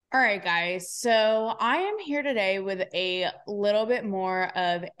All right, guys. So I am here today with a little bit more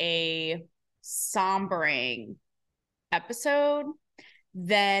of a sombering episode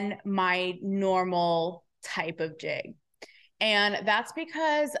than my normal type of jig. And that's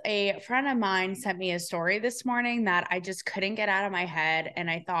because a friend of mine sent me a story this morning that I just couldn't get out of my head.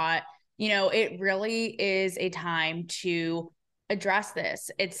 And I thought, it really is a time to address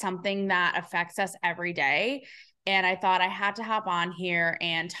this. It's something that affects us every day. And I thought I had to hop on here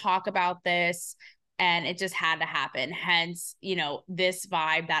and talk about this. And it just had to happen. Hence, this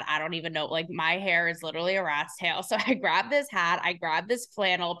vibe that I don't even know. Like, my hair is literally a rat's tail. So I grabbed this hat, I grabbed this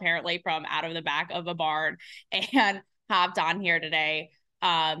flannel, apparently from out of the back of a barn, and hopped on here today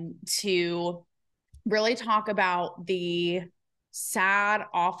to really talk about the sad,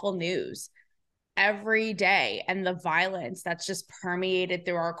 awful news every day and the violence that's just permeated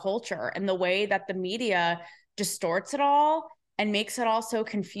through our culture and the way that the media distorts it all and makes it all so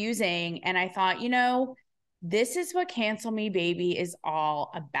confusing. And I thought, this is what Cancel Me Baby is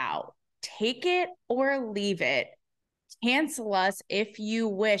all about. Take it or leave it. Cancel us if you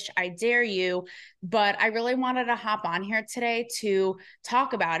wish. I dare you. But I really wanted to hop on here today to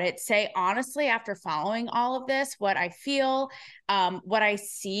talk about it. Say honestly, after following all of this, what I feel, what I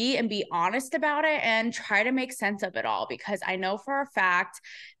see, and be honest about it and try to make sense of it all. Because I know for a fact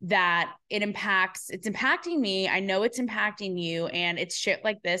that it's impacting me. I know it's impacting you. And it's shit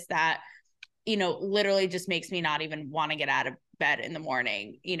like this that, literally just makes me not even want to get out of bed in the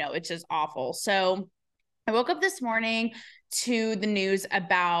morning. It's just awful. So I woke up this morning to the news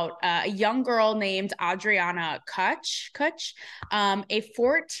about a young girl named Adriana Kutch, a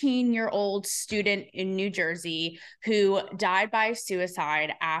 14-year-old student in New Jersey who died by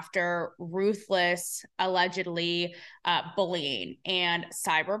suicide after ruthless, allegedly, bullying and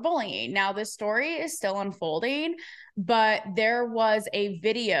cyberbullying. Now, the story is still unfolding, but there was a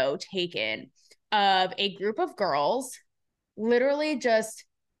video taken of a group of girls, literally just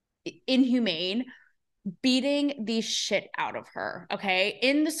inhumane, beating the shit out of her. Okay.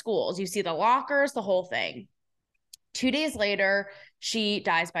 In the schools, you see the lockers, the whole thing. 2 days later, she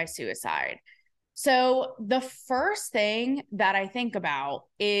dies by suicide. So the first thing that I think about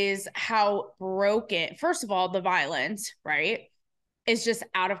is how broken, first of all, the violence, right, is just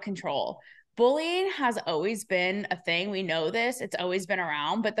out of control. Bullying has always been a thing. We know this. It's always been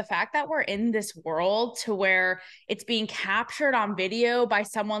around. But the fact that we're in this world to where it's being captured on video by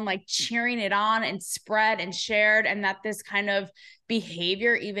someone like cheering it on and spread and shared, and that this kind of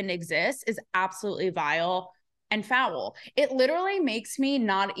behavior even exists is absolutely vile and foul. It literally makes me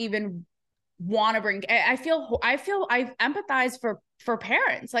not even want to bring I empathize for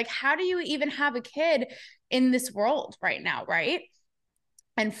parents. Like, how do you even have a kid in this world right now, right?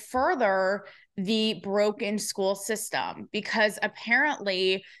 And further, the broken school system, because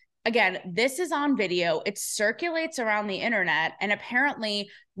apparently, again, this is on video, it circulates around the internet, and apparently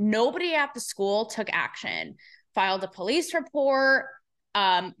nobody at the school took action, filed a police report,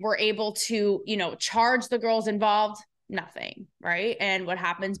 were able to, charge the girls involved. Nothing, right? And what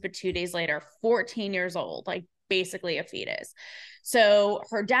happens? But 2 days later, 14 years old, like basically a fetus. So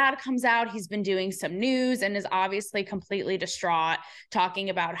her dad comes out. He's been doing some news and is obviously completely distraught, talking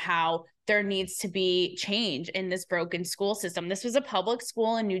about how there needs to be change in this broken school system. This was a public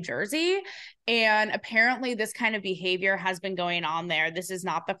school in New Jersey, and apparently this kind of behavior has been going on there. This is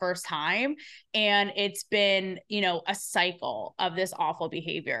not the first time, and it's been, a cycle of this awful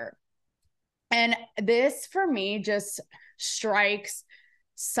behavior. And this, for me, just strikes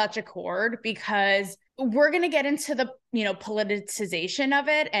such a chord, because we're going to get into the, politicization of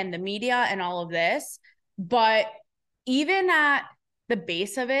it and the media and all of this. But even at the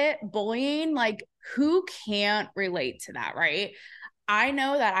base of it, bullying, like, who can't relate to that, right? I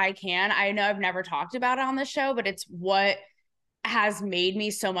know that I can. I know I've never talked about it on the show, but it's what has made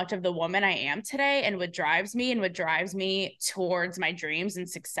me so much of the woman I am today, and what drives me towards my dreams and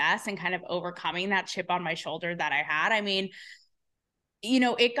success and kind of overcoming that chip on my shoulder that I had. I mean,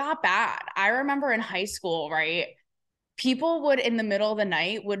 it got bad. I remember in high school, right? People would, in the middle of the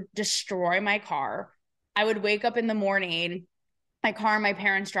night, would destroy my car. I would wake up in the morning, my car in my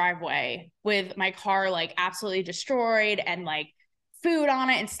parents' driveway, with my car like absolutely destroyed and like food on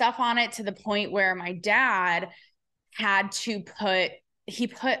it and stuff on it, to the point where my dad had to put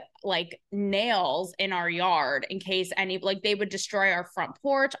like nails in our yard in case they would destroy our front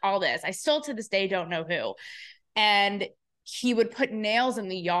porch, all this. I still to this day don't know who. And he would put nails in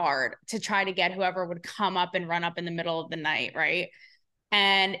the yard to try to get whoever would come up and run up in the middle of the night, right?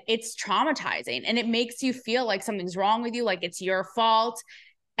 And it's traumatizing, and it makes you feel like something's wrong with you, like it's your fault.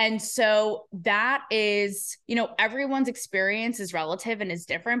 And so that is, you know, everyone's experience is relative and is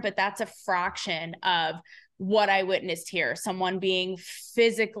different, but that's a fraction of what I witnessed here. Someone being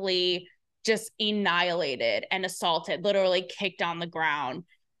physically just annihilated and assaulted, literally kicked on the ground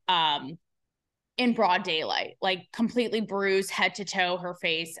in broad daylight, like completely bruised head to toe, her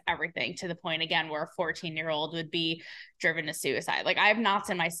face, everything, to the point, again, where a 14-year-old would be driven to suicide. Like, I have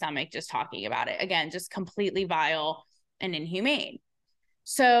knots in my stomach just talking about it. Again, just completely vile and inhumane.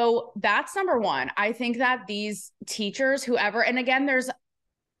 So that's number one. I think that these teachers, whoever, and again,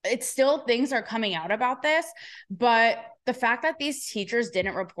 it's still things are coming out about this, but the fact that these teachers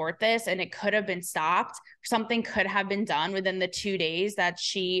didn't report this and it could have been stopped, something could have been done within the 2 days that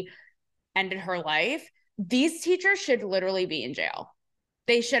she ended her life, these teachers should literally be in jail.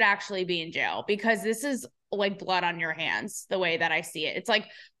 They should actually be in jail, because this is like blood on your hands, the way that I see it. It's like,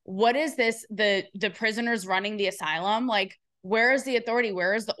 what is this? The prisoners running the asylum? Like, where is the authority?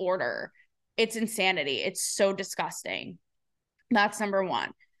 Where is the order? It's insanity. It's so disgusting. That's number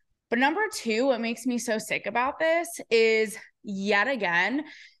one. But number two, what makes me so sick about this is, yet again,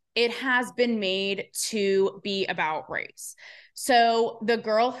 it has been made to be about race. So the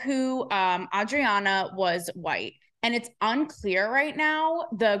girl who, Adriana, was white. And it's unclear right now,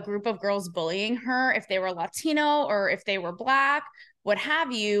 the group of girls bullying her, if they were Latino or if they were Black, what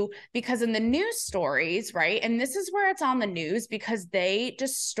have you, because in the news stories, right? And this is where it's on the news, because they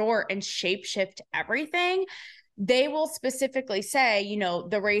distort and shapeshift everything. They will specifically say, you know,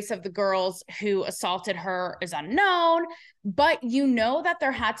 the race of the girls who assaulted her is unknown, but you know that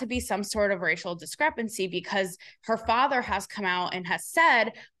there had to be some sort of racial discrepancy, because her father has come out and has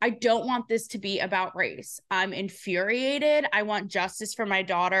said, I don't want this to be about race. I'm infuriated. I want justice for my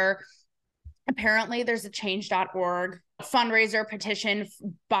daughter. Apparently there's a change.org fundraiser petition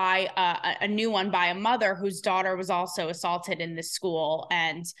by a new one by a mother whose daughter was also assaulted in this school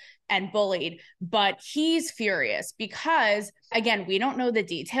and bullied. But he's furious because, again, we don't know the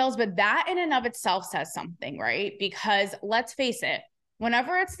details, but that in and of itself says something, right? Because let's face it,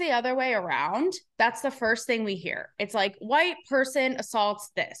 whenever it's the other way around, that's the first thing we hear. It's like, white person assaults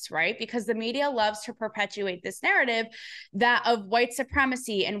this, right? Because the media loves to perpetuate this narrative that of white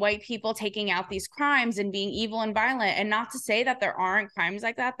supremacy and white people taking out these crimes and being evil and violent. And not to say that there aren't crimes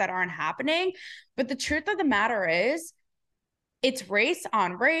like that aren't happening, but the truth of the matter is, it's race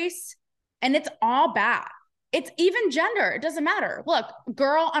on race, and it's all bad. It's even gender. It doesn't matter. Look,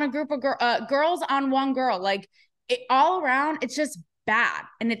 girl on a group of girls on one girl, like all around, it's just bad,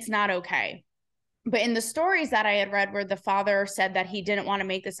 and it's not okay. But in the stories that I had read where the father said that he didn't want to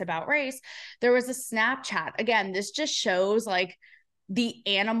make this about race, there was a Snapchat. Again, this just shows like the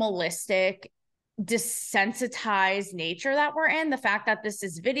animalistic, desensitized nature that we're in. The fact that this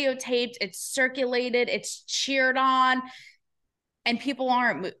is videotaped, it's circulated, it's cheered on, and people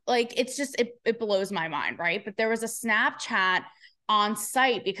aren't like, it's just, it blows my mind, right? But there was a Snapchat on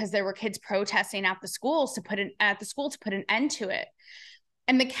site because there were kids protesting at the schools to put an end to it.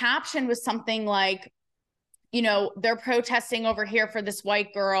 And the caption was something like, you know, they're protesting over here for this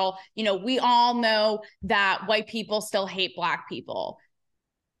white girl. You know, we all know that white people still hate Black people.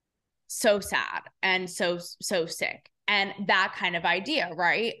 So sad and so sick. And that kind of idea,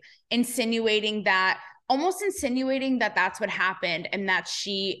 right? Almost insinuating that that's what happened and that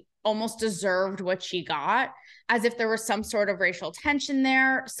she almost deserved what she got, as if there was some sort of racial tension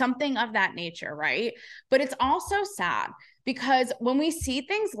there, something of that nature, right? But it's also sad because when we see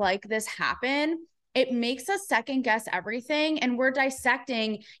things like this happen, it makes us second guess everything. And we're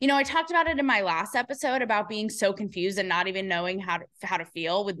dissecting, you know, I talked about it in my last episode about being so confused and not even knowing how to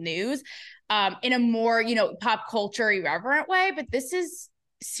feel with news in a more, you know, pop culture irreverent way. But this is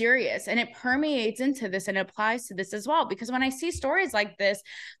serious, and it permeates into this and applies to this as well. Because when I see stories like this,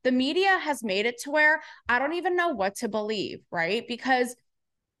 the media has made it to where I don't even know what to believe, right? Because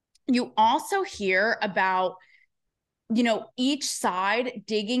you also hear about, you know, each side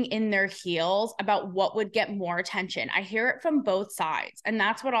digging in their heels about what would get more attention. I hear it from both sides, and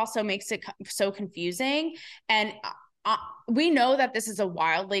that's what also makes it so confusing. And we know that this is a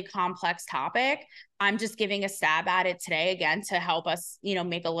wildly complex topic. I'm just giving a stab at it today, again, to help us, you know,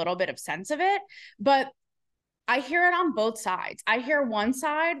 make a little bit of sense of it. But I hear it on both sides. I hear one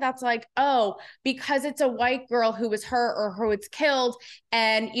side that's like, oh, because it's a white girl who was hurt or who was killed,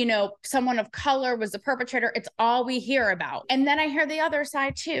 and, you know, someone of color was the perpetrator, it's all we hear about. And then I hear the other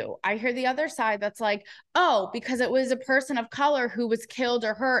side too. I hear the other side that's like, oh, because it was a person of color who was killed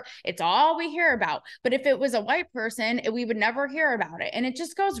or hurt, it's all we hear about. But if it was a white person, we would never hear about it. And it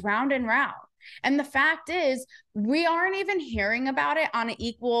just goes round and round. And the fact is, we aren't even hearing about it on an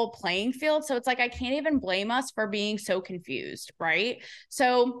equal playing field. So it's like, I can't even blame us for being so confused, right?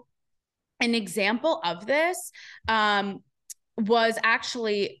 So an example of this was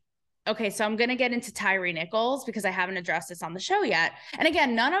actually, okay, so I'm going to get into Tyre Nichols because I haven't addressed this on the show yet. And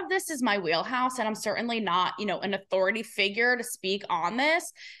again, none of this is my wheelhouse, and I'm certainly not, an authority figure to speak on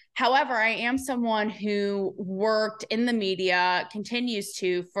this. However, I am someone who worked in the media, continues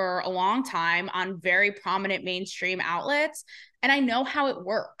to for a long time on very prominent mainstream outlets. And I know how it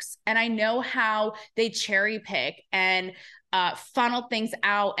works. And I know how they cherry pick and funnel things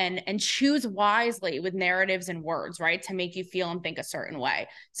out and choose wisely with narratives and words, right? To make you feel and think a certain way.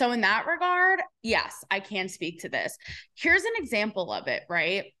 So in that regard, yes, I can speak to this. Here's an example of it,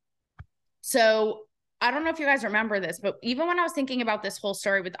 right? So I don't know if you guys remember this, but even when I was thinking about this whole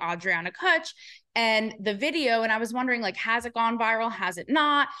story with Adriana Kutch and the video, and I was wondering, like, has it gone viral? Has it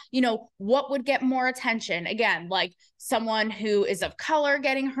not? What would get more attention? Again, like someone who is of color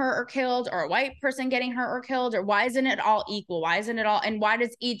getting hurt or killed, or a white person getting hurt or killed, or why isn't it all equal? Why isn't it all? And why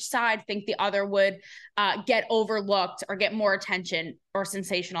does each side think the other would get overlooked or get more attention or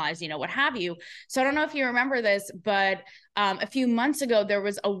sensationalized, what have you? So I don't know if you remember this, but a few months ago, there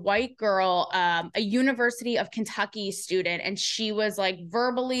was a white girl, a University of Kentucky student, and she was like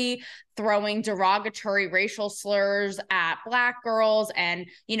verbally throwing derogatory racial slurs at Black girls and,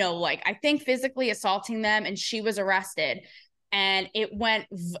 like I think physically assaulting them. And she was arrested. And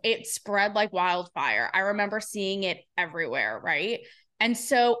it spread like wildfire. I remember seeing it everywhere, right? And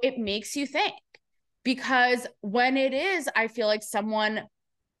so it makes you think, because when it is, I feel like someone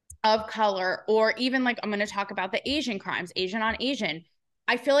of color, or even like I'm going to talk about the Asian crimes, Asian on Asian,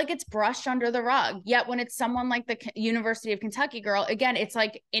 I feel like it's brushed under the rug. Yet when it's someone like the University of Kentucky girl, again, it's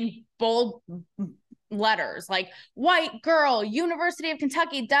like in bold letters, like white girl, University of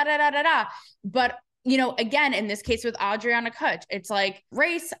Kentucky, da da da da da. But again, in this case with Adriana Kutch, it's like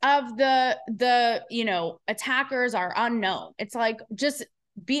race of the attackers are unknown. It's like, just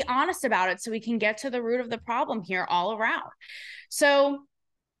be honest about it so we can get to the root of the problem here all around. So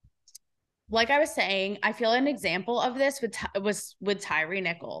like I was saying, I feel an example of this was with Tyre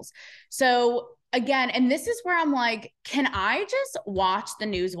Nichols. So again, and this is where I'm like, can I just watch the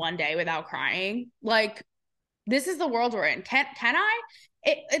news one day without crying? Like, this is the world we're in. Can I?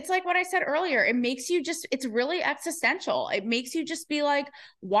 It's like what I said earlier. It makes you it's really existential. It makes you just be like,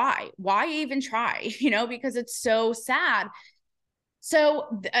 why even try? Because it's so sad.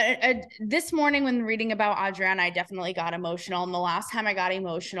 So this morning when reading about Adriana, I definitely got emotional. And the last time I got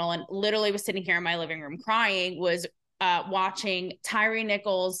emotional and literally was sitting here in my living room crying was watching Tyre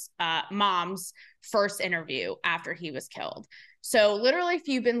Nichols' mom's first interview after he was killed. So literally, if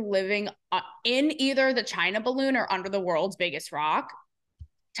you've been living in either the China balloon or under the world's biggest rock,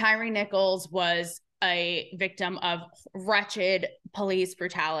 Tyre Nichols was a victim of wretched police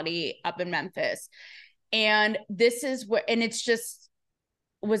brutality up in Memphis. And this is what, and it's just,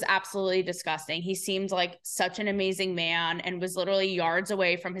 was absolutely disgusting. He seemed like such an amazing man and was literally yards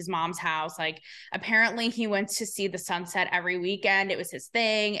away from his mom's house. Like, apparently he went to see the sunset every weekend. It was his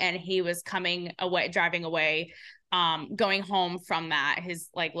thing. And he was driving away, going home from that, his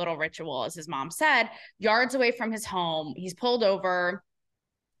like little ritual, as his mom said, yards away from his home. He's pulled over.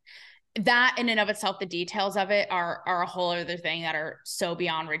 That in and of itself, the details of it are a whole other thing that are so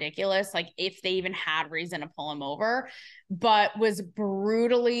beyond ridiculous. Like, if they even had reason to pull him over, but was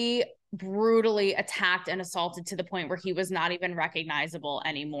brutally attacked and assaulted to the point where he was not even recognizable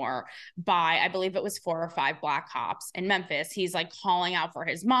anymore by, I believe it was 4 or 5 Black cops in Memphis. He's like calling out for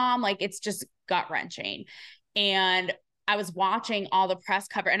his mom. Like, it's just gut wrenching. And I was watching all the press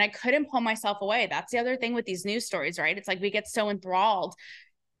cover and I couldn't pull myself away. That's the other thing with these news stories, right? It's like we get so enthralled.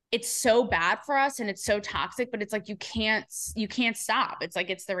 It's so bad for us and it's so toxic, but it's like you can't stop. It's like,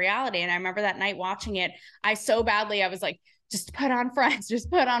 it's the reality. And I remember that night watching it, I was like, just put on Friends,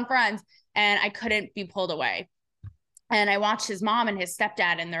 and I couldn't be pulled away. And I watched his mom and his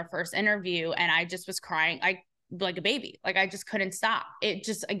stepdad in their first interview, and I just was crying like a baby. Like, I just couldn't stop. It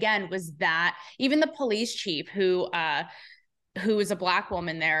just, again, was that. Even the police chief who is a Black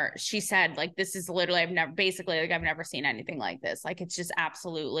woman there, she said, like, this is literally, I've never seen anything like this. Like, it's just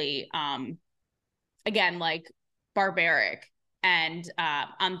absolutely, again, like, barbaric and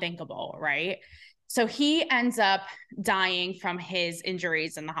unthinkable, right? So he ends up dying from his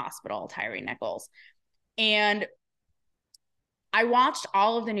injuries in the hospital, Tyre Nichols. And I watched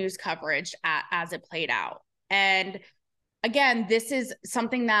all of the news coverage as it played out. And again, this is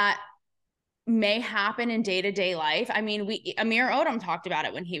something that may happen in day-to-day life. I mean, Amir Odom talked about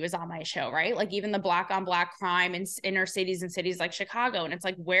it when he was on my show, right? Like, even the Black on Black crime in inner cities and cities like Chicago. And it's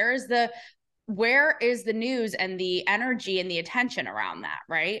like, where is the where is the news and the energy and the attention around that,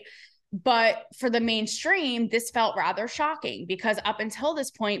 right? But for the mainstream, this felt rather shocking because up until this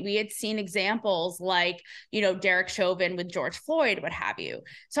point, we had seen examples like, Derek Chauvin with George Floyd, what have you.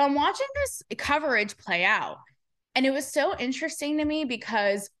 So I'm watching this coverage play out. And it was so interesting to me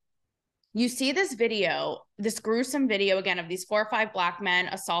because you see this video, this gruesome video again of these 4 or 5 Black men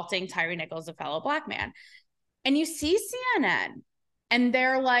assaulting Tyre Nichols, a fellow Black man. And you see CNN and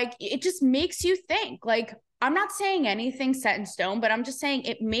they're like, it just makes you think. Like, I'm not saying anything set in stone, but I'm just saying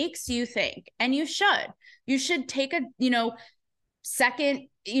it makes you think. And you should take a, second,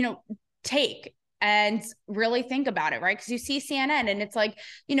 take and really think about it, right? Because you see CNN and it's like,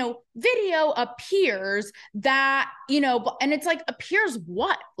 video appears that, and it's like, appears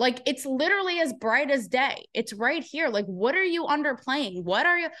what? Like, it's literally as bright as day. It's right here. Like, what are you underplaying? What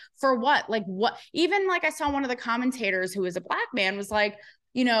are you, for what? Like, what? Even like I saw one of the commentators who was a Black man was like,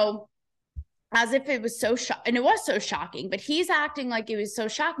 as if it was so and it was so shocking, but he's acting like it was so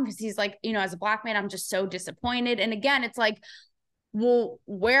shocking because he's like, as a Black man, I'm just so disappointed. And again, it's like, well,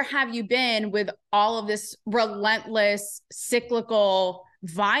 where have you been with all of this relentless cyclical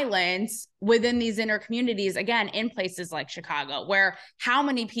violence within these inner communities, again, in places like Chicago, where how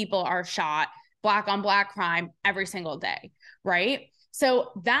many people are shot, Black on Black crime every single day, right?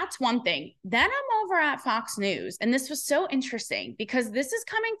 So that's one thing. Then I'm over at Fox News, and this was so interesting because this is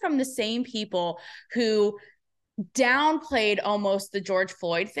coming from the same people who downplayed almost the George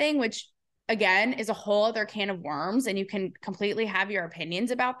Floyd thing, which again is a whole other can of worms, and you can completely have your opinions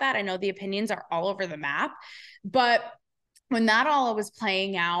about that. I know the opinions are all over the map, but when that all was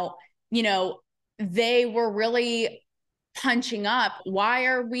playing out, they were really punching up. Why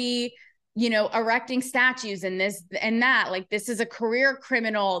are we erecting statues and this and that? Like, this is a career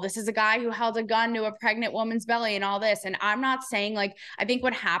criminal. This is a guy who held a gun to a pregnant woman's belly and all this. And I'm not saying, like, I think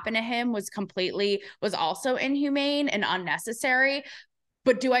what happened to him was also inhumane and unnecessary.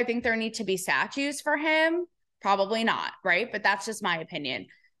 But do I think there need to be statues for him? Probably not, right? But that's just my opinion.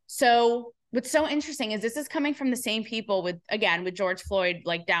 So what's so interesting is this is coming from the same people with George Floyd,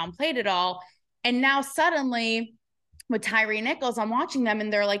 like, downplayed it all. And now suddenly with Tyre Nichols, I'm watching them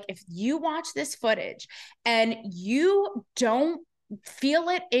and they're like, if you watch this footage and you don't feel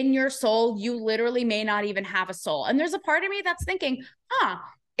it in your soul, you literally may not even have a soul. And there's a part of me that's thinking,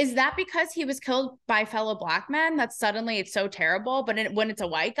 is that because he was killed by fellow Black men that suddenly it's so terrible? But when it's a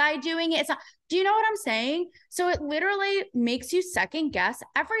white guy doing it, it's not. Do you know what I'm saying? So it literally makes you second guess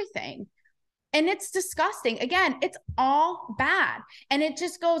everything. And it's disgusting. Again, it's all bad. And it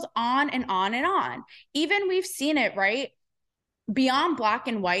just goes on and on and on. Even we've seen it, right? Beyond Black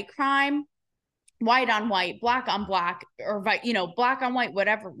and white crime, white on white, Black on Black, or, Black on white,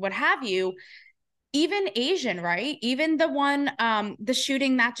 whatever, what have you. Even Asian, right? Even the one, the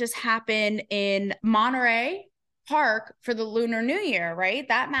shooting that just happened in Monterey Park for the Lunar New Year, right?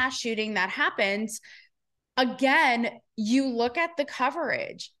 That mass shooting that happens. Again, you look at the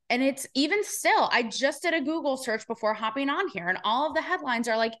coverage and it's even still, I just did a Google search before hopping on here and all of the headlines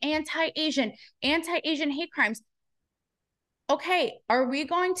are like anti-Asian hate crimes. Okay, are we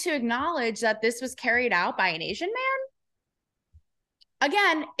going to acknowledge that this was carried out by an Asian man?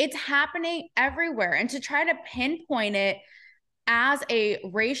 Again, it's happening everywhere. And to try to pinpoint it as a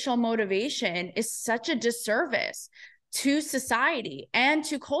racial motivation is such a disservice to society and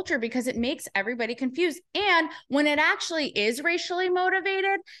to culture because it makes everybody confused. And when it actually is racially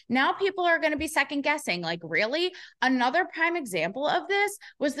motivated, now people are going to be second guessing. Like, really? Another prime example of this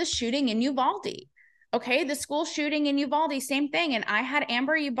was the shooting in Uvalde. Okay, the school shooting in Uvalde, same thing. And I had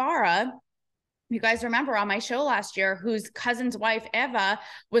Amber Ibarra, you guys remember, on my show last year, whose cousin's wife, Eva,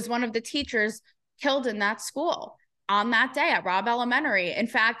 was one of the teachers killed in that school on that day at Robb Elementary. In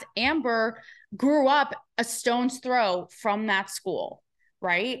fact, Amber grew up a stone's throw from that school,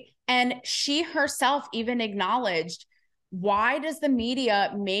 right? And she herself even acknowledged, why does the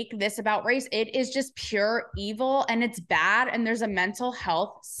media make this about race? It is just pure evil and it's bad. And there's a mental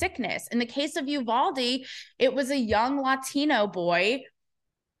health sickness. In the case of Uvalde, it was a young Latino boy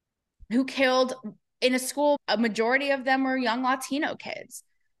who killed in a school. A majority of them were young Latino kids.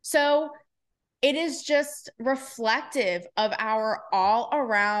 So it is just reflective of our all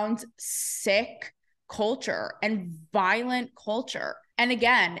around sick culture and violent culture. And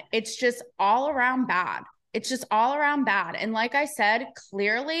again, it's just all around bad. It's just all around bad. And like I said,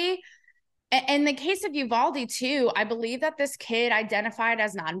 clearly In the case of Uvalde too, I believe that this kid identified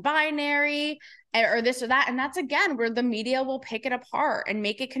as non-binary or this or that. And that's again where the media will pick it apart and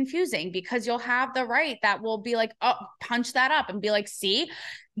make it confusing, because you'll have the right that will be like, oh, punch that up and be like, see,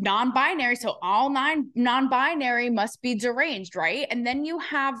 non-binary. So all non-binary must be deranged, right? And then you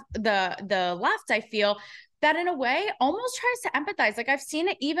have the left, I feel, that in a way almost tries to empathize. Like I've seen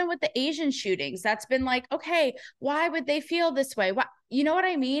it even with the Asian shootings. That's been like, okay, why would they feel this way? Why, you know what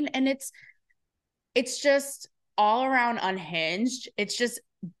I mean? And it's just all around unhinged. It's just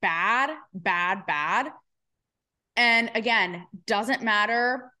bad, bad, bad. And again, doesn't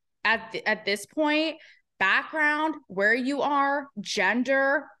matter at this point, background, where you are,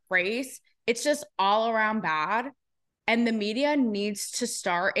 gender, race, it's just all around bad. And the media needs to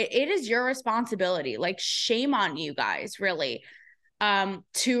start. It is your responsibility. Like, shame on you guys, really,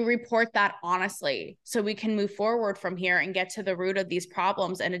 to report that honestly, so we can move forward from here and get to the root of these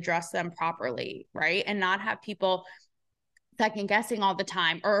problems and address them properly, right? And not have people second guessing all the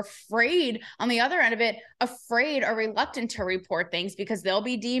time, or afraid on the other end of it, afraid or reluctant to report things because they'll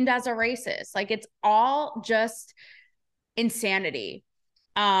be deemed as a racist. Like, it's all just insanity.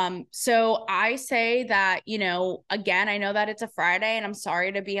 So I say that, you know, again, I know that it's a Friday and I'm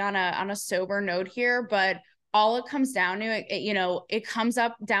sorry to be on a sober note here, but all it comes down to, you know, it comes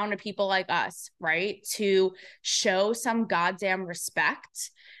up down to people like us, right? To show some goddamn respect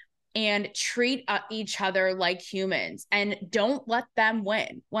and treat each other like humans, and don't let them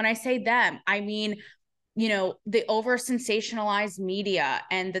win. When I say them, I mean, you know, the over sensationalized media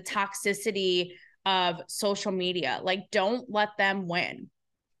and the toxicity of social media. Like, don't let them win.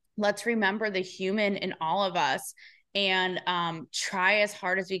 Let's remember the human in all of us, and try as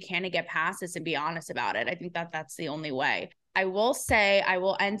hard as we can to get past this and be honest about it. I think that that's the only way. I will say, I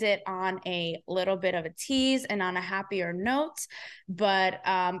will end it on a little bit of a tease and on a happier note, but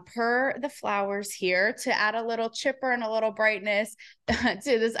per the flowers here, to add a little chipper and a little brightness to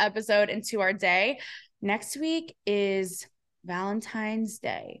this episode and to our day, next week is Valentine's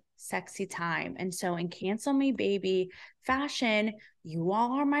Day, sexy time. And so in Cancel Me Baby fashion, you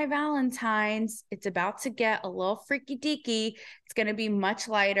all are my Valentines. It's about to get a little freaky deaky. It's going to be much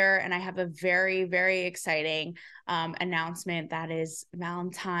lighter. And I have a very, very exciting announcement that is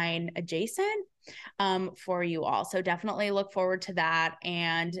Valentine adjacent for you all. So definitely look forward to that,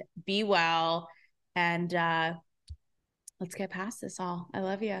 and be well. And let's get past this all. I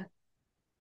love you.